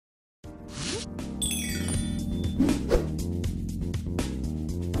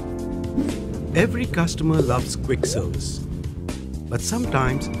Every customer loves quick service. But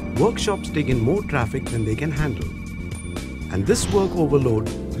sometimes workshops take in more traffic than they can handle. And this work overload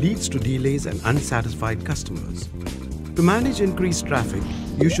leads to delays and unsatisfied customers. To manage increased traffic,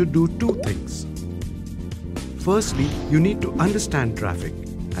 you should do two things. Firstly, you need to understand traffic.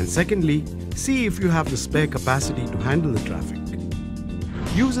 And secondly, see if you have the spare capacity to handle the traffic.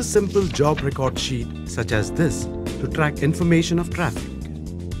 Use a simple job record sheet such as this to track information of traffic.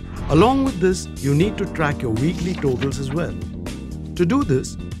 Along with this, you need to track your weekly totals as well. To do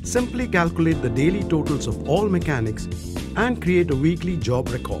this, simply calculate the daily totals of all mechanics and create a weekly job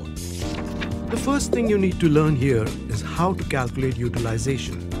record. The first thing you need to learn here is how to calculate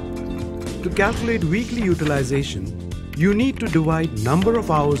utilization. To calculate weekly utilization, you need to divide number of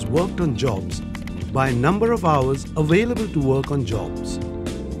hours worked on jobs by number of hours available to work on jobs.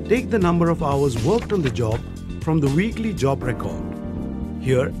 Take the number of hours worked on the job from the weekly job record.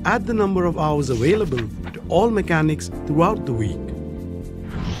 Here, add the number of hours available to all mechanics throughout the week.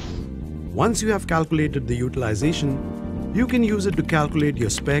 Once you have calculated the utilization, you can use it to calculate your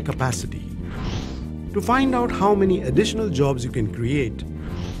spare capacity. To find out how many additional jobs you can create,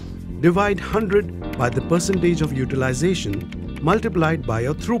 divide 100 by the percentage of utilization multiplied by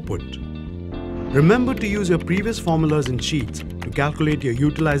your throughput. Remember to use your previous formulas in sheets to calculate your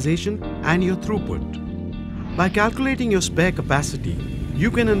utilization and your throughput. By calculating your spare capacity, you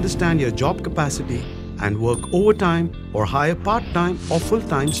can understand your job capacity and work overtime or hire part-time or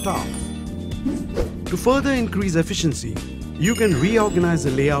full-time staff. To further increase efficiency, you can reorganize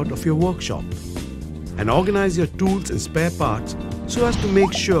the layout of your workshop and organize your tools and spare parts so as to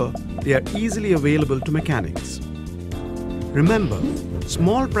make sure they are easily available to mechanics. Remember,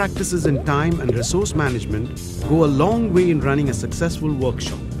 small practices in time and resource management go a long way in running a successful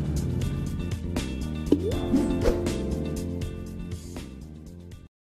workshop.